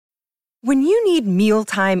When you need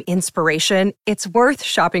mealtime inspiration, it's worth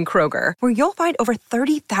shopping Kroger, where you'll find over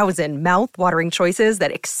 30,000 mouth-watering choices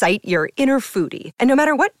that excite your inner foodie. And no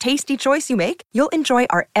matter what tasty choice you make, you'll enjoy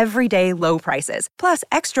our everyday low prices, plus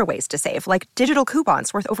extra ways to save, like digital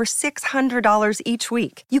coupons worth over $600 each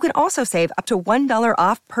week. You can also save up to $1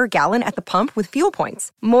 off per gallon at the pump with fuel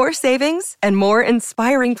points. More savings and more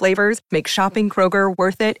inspiring flavors make shopping Kroger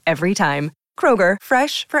worth it every time. Kroger,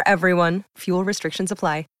 fresh for everyone. Fuel restrictions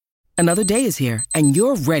apply. Another day is here, and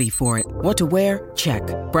you're ready for it. What to wear? Check.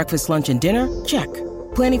 Breakfast, lunch, and dinner? Check.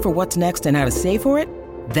 Planning for what's next and how to save for it?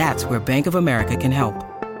 That's where Bank of America can help.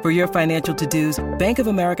 For your financial to-dos, Bank of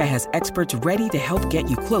America has experts ready to help get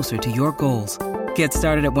you closer to your goals. Get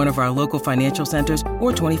started at one of our local financial centers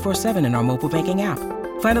or 24/7 in our mobile banking app.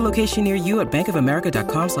 Find a location near you at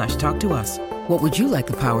bankofamerica.com/talktous. What would you like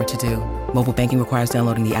the power to do? Mobile banking requires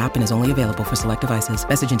downloading the app and is only available for select devices.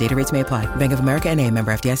 Message and data rates may apply. Bank of America N.A.,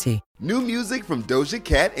 member FDIC. New music from Doja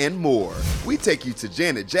Cat and more. We take you to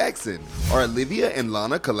Janet Jackson. Are Olivia and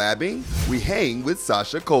Lana collabing? We hang with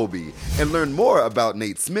Sasha Colby and learn more about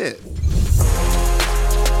Nate Smith.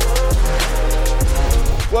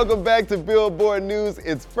 Welcome back to Billboard News.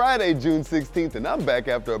 It's Friday, June 16th, and I'm back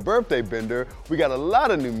after a birthday bender. We got a lot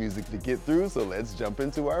of new music to get through, so let's jump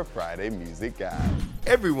into our Friday music guide.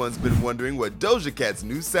 Everyone's been wondering what Doja Cat's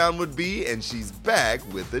new sound would be, and she's back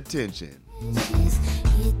with attention.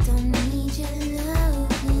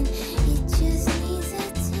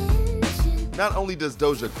 Not only does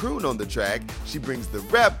Doja croon on the track, she brings the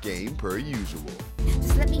rap game per usual.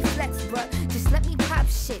 Just let me flex, bruh. Just let me pop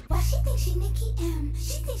shit. Why she think she Nicki M?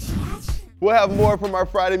 She think she hot shit. We'll have more from our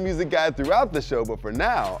Friday music guide throughout the show, but for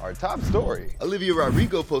now, our top story. Olivia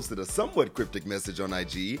Rodrigo posted a somewhat cryptic message on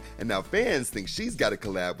IG, and now fans think she's got a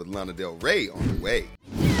collab with Lana Del Rey on the way.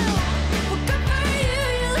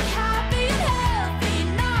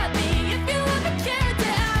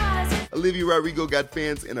 Olivia Rodrigo got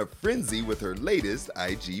fans in a frenzy with her latest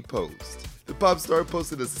IG post. The pop star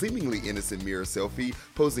posted a seemingly innocent mirror selfie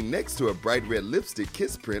posing next to a bright red lipstick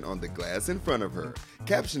kiss print on the glass in front of her,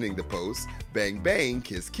 captioning the post, "Bang Bang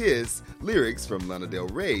Kiss Kiss," lyrics from Lana Del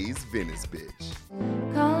Rey's Venice Bitch.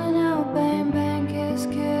 Calling out, bang, bang, kiss,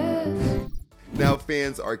 kiss. Now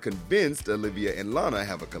fans are convinced Olivia and Lana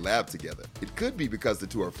have a collab together. It could be because the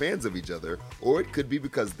two are fans of each other, or it could be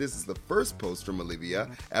because this is the first post from Olivia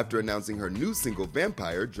after announcing her new single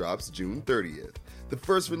Vampire drops June 30th. The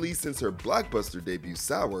first release since her blockbuster debut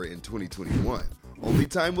Sour in 2021. Only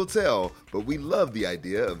time will tell, but we love the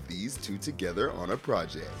idea of these two together on a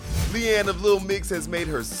project. Leanne of Lil Mix has made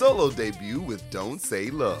her solo debut with Don't Say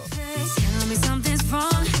Love. Tell me something's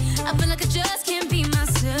wrong. I feel like I just can't be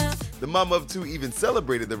myself. The mama of two even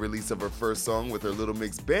celebrated the release of her first song with her Little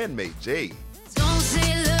Mix bandmate Jade. Don't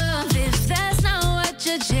say love if that's not what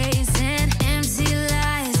you're chasing. Empty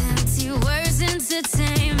lies, empty words,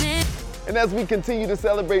 entertainment. And as we continue to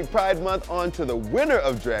celebrate Pride Month, on to the winner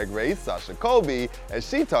of Drag Race, Sasha Colby, as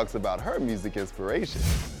she talks about her music inspiration.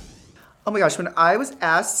 Oh my gosh, when I was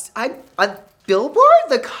asked, on Billboard,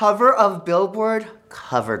 the cover of Billboard,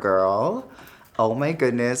 cover girl. Oh my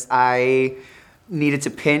goodness, I needed to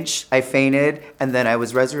pinch, I fainted, and then I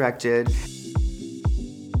was resurrected.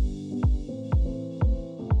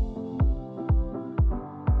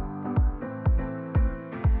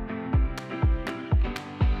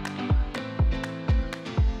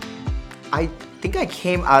 I think I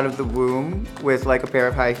came out of the womb with like a pair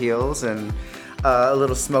of high heels and a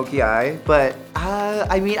little smoky eye, but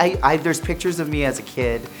there's pictures of me as a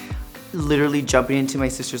kid literally jumping into my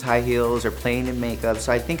sister's high heels or playing in makeup,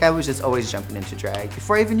 so I think I was just always jumping into drag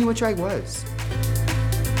before I even knew what drag was.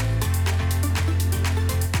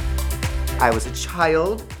 I was a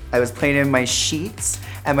child, I was playing in my sheets,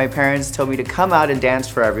 and my parents told me to come out and dance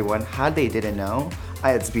for everyone. How they didn't know,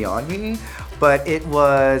 it's beyond me, but it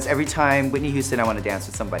was every time Whitney Houston, I want to dance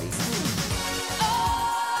with somebody.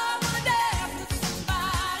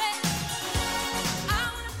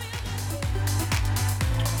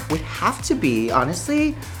 Would have to be,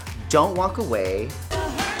 honestly, Don't Walk Away.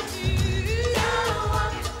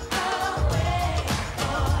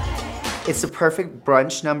 It's the perfect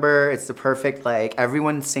brunch number. It's the perfect, like,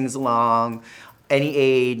 everyone sings along, any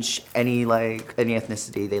age, any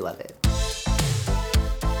ethnicity, they love it.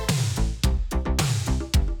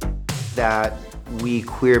 That we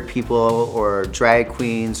queer people or drag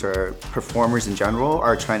queens or performers in general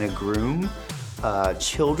are trying to groom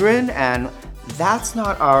children, and that's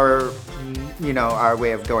not our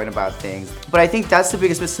way of going about things. But I think that's the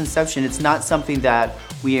biggest misconception. It's not something that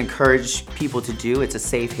we encourage people to do. It's a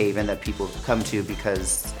safe haven that people come to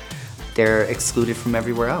because they're excluded from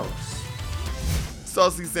everywhere else.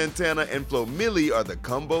 Saucy Santana and Flo Milli are the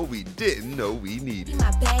combo we didn't know we needed.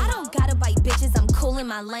 I don't gotta bite bitches, I'm cool in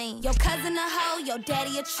my lane. Your cousin a hoe, your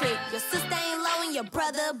daddy a trick. Your sister ain't low and your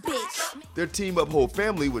brother a bitch. Their team up Whole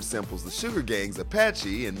Family, which samples the Sugar Gang's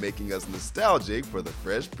Apache and making us nostalgic for the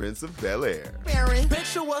Fresh Prince of Bel-Air.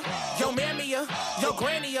 Bitch, your mammy, your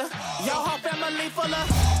granny, your whole family full of...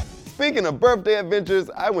 Speaking of birthday adventures,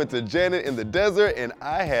 I went to Janet in the desert and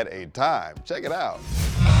I had a time. Check it out.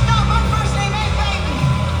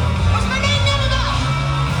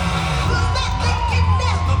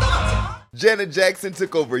 Janet Jackson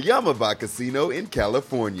took over Yamava Casino in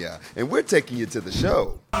California, and we're taking you to the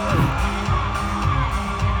show. Well,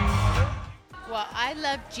 I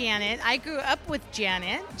love Janet. I grew up with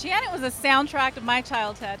Janet. Janet was a soundtrack of my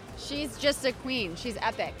childhood. She's just a queen. She's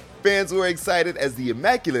epic. Fans were excited as the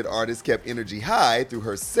immaculate artist kept energy high through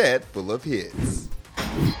her set full of hits.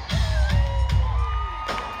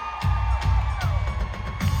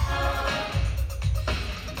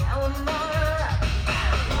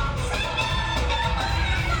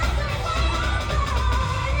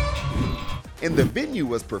 And the venue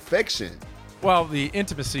was perfection. Well, the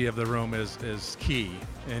intimacy of the room is key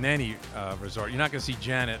in any resort. You're not going to see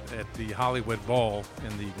Janet at the Hollywood Bowl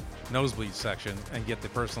in the nosebleed section and get the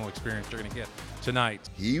personal experience you're going to get tonight.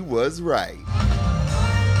 He was right.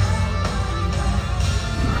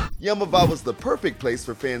 Yamava was the perfect place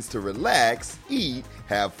for fans to relax, eat,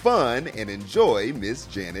 have fun, and enjoy Miss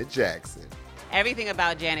Janet Jackson. Everything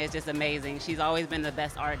about Janet is just amazing. She's always been the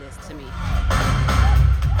best artist to me.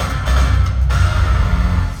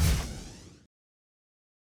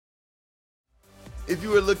 If you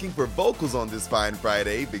were looking for vocals on this fine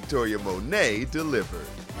Friday, Victoria Monet delivered.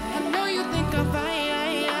 I know you think I'm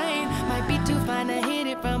fine, might be too fine to hit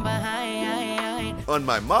it from behind. On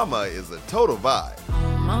My Mama is a total vibe.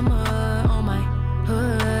 Mama, on my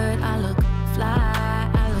hood, I look fly,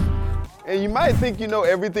 And you might think you know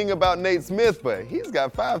everything about Nate Smith, but he's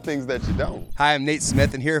got 5 things that you don't. Hi, I'm Nate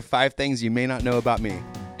Smith, and here are 5 things you may not know about me.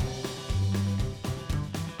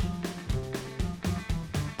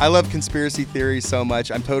 I love conspiracy theories so much.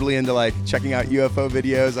 I'm totally into like checking out UFO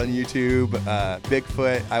videos on YouTube,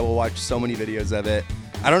 Bigfoot. I will watch so many videos of it.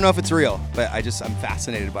 I don't know if it's real, but I'm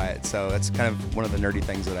fascinated by it. So that's kind of one of the nerdy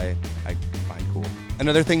things that I find cool.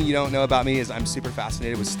 Another thing you don't know about me is I'm super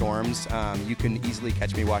fascinated with storms. You can easily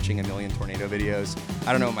catch me watching a million tornado videos.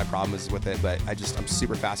 I don't know what my problem is with it, but I'm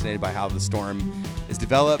super fascinated by how the storm is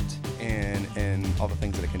developed and all the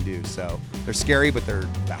things that it can do. So they're scary, but they're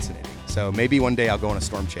fascinating. So maybe one day I'll go on a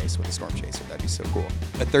storm chase with a storm chaser. That'd be so cool.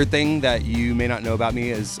 A third thing that you may not know about me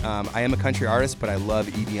is I am a country artist, but I love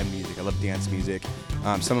EDM music. I love dance music.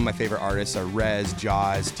 Some of my favorite artists are Rez,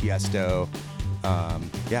 Jaws, Tiesto.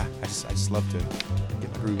 Yeah, I just love to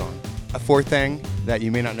get the groove on. A fourth thing that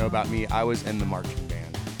you may not know about me, I was in the marching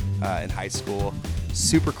band in high school.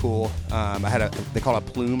 Super cool. I had they call it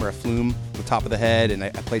a plume or a flume on the top of the head, and I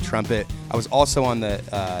played trumpet. I was also on the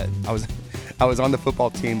I was on the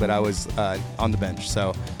football team, but I was on the bench.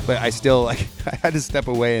 So, but I still I had to step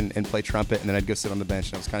away and play trumpet, and then I'd go sit on the bench,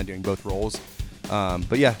 and I was kind of doing both roles.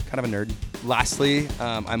 But yeah, kind of a nerd. Lastly,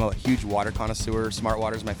 I'm a huge water connoisseur. Smart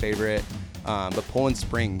Water is my favorite. But Poland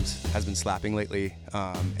Springs has been slapping lately,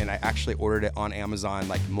 and I actually ordered it on Amazon,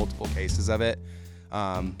 like multiple cases of it.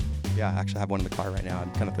 Yeah, I actually have one in the car right now.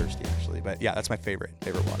 I'm kind of thirsty, actually. But yeah, that's my favorite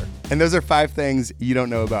water. And those are 5 things you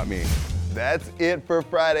don't know about me. That's it for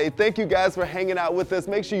Friday. Thank you guys for hanging out with us.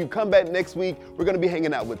 Make sure you come back next week. We're going to be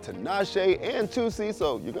hanging out with Tinashe and Tusi,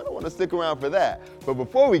 so you're going to want to stick around for that. But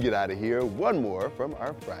before we get out of here, one more from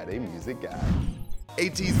our Friday music guide.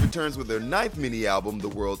 ATEEZ returns with their 9th mini album, the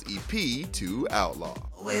world's EP, To Outlaw.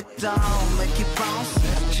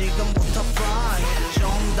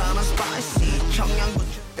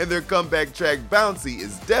 And their comeback track, Bouncy,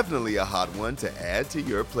 is definitely a hot one to add to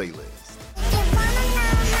your playlist.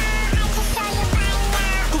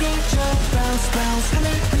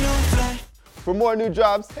 For more new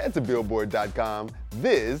drops, head to Billboard.com.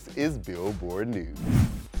 This is Billboard News.